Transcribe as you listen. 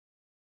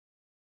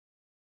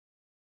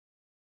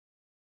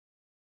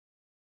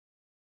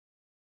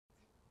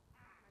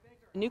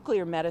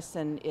Nuclear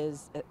medicine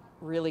is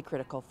really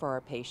critical for our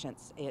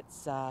patients.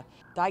 It's a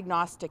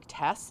diagnostic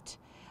test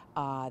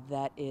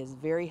that is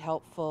very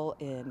helpful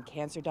in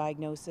cancer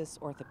diagnosis,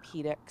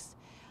 orthopedics.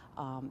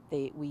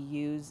 We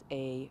use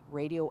a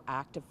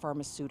radioactive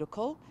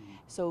pharmaceutical,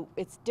 so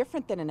it's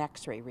different than an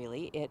X-ray.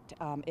 Really,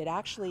 it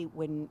actually,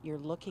 when you're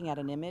looking at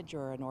an image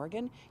or an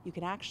organ, you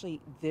can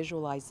actually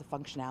visualize the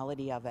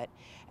functionality of it,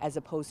 as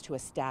opposed to a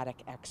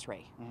static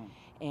X-ray.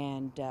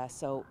 And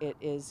so it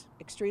is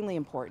extremely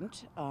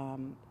important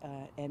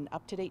and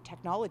up-to-date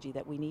technology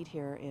that we need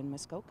here in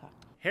Muskoka.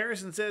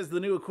 Harrison says the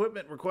new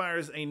equipment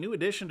requires a new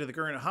addition to the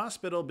current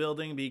hospital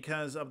building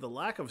because of the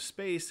lack of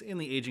space in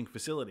the aging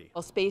facility.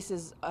 Well, space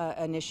is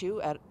an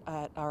issue at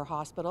our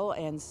hospital,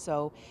 and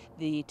so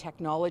the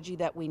technology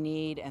that we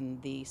need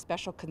and the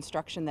special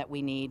construction that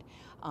we need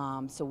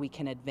so we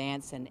can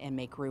advance and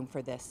make room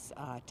for this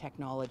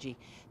technology.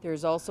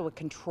 There's also a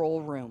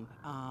control room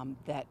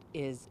that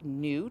is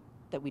new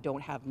that we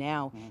don't have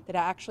now, that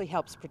actually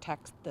helps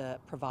protect the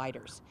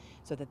providers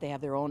so that they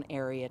have their own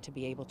area to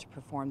be able to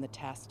perform the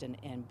test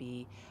and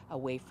be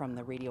away from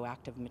the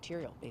radioactive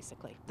material,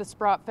 basically. The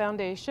Sprott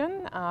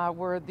Foundation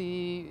were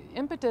the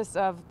impetus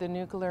of the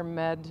nuclear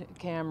med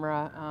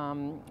camera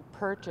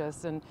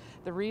purchase, and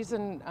the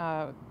reason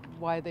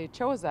why they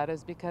chose that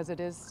is because it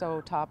is so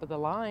top of the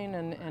line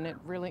and it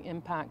really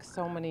impacts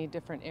so many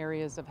different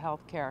areas of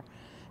healthcare.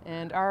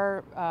 And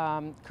our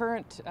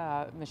current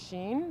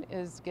machine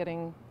is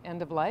getting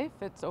end of life.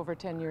 It's over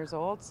 10 years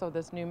old, so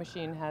this new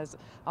machine has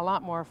a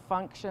lot more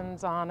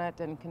functions on it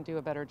and can do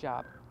a better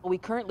job. We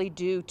currently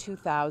do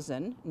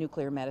 2,000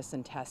 nuclear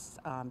medicine tests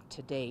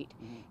to date,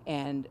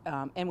 and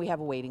we have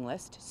a waiting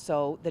list.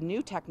 So the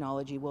new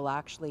technology will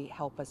actually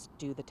help us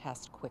do the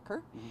test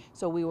quicker.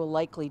 So we will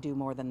likely do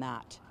more than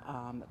that,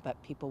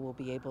 but people will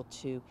be able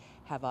to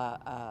have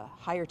a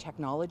higher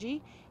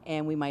technology,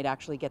 and we might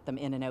actually get them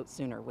in and out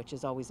sooner, which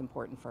is always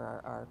important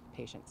for our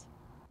patients.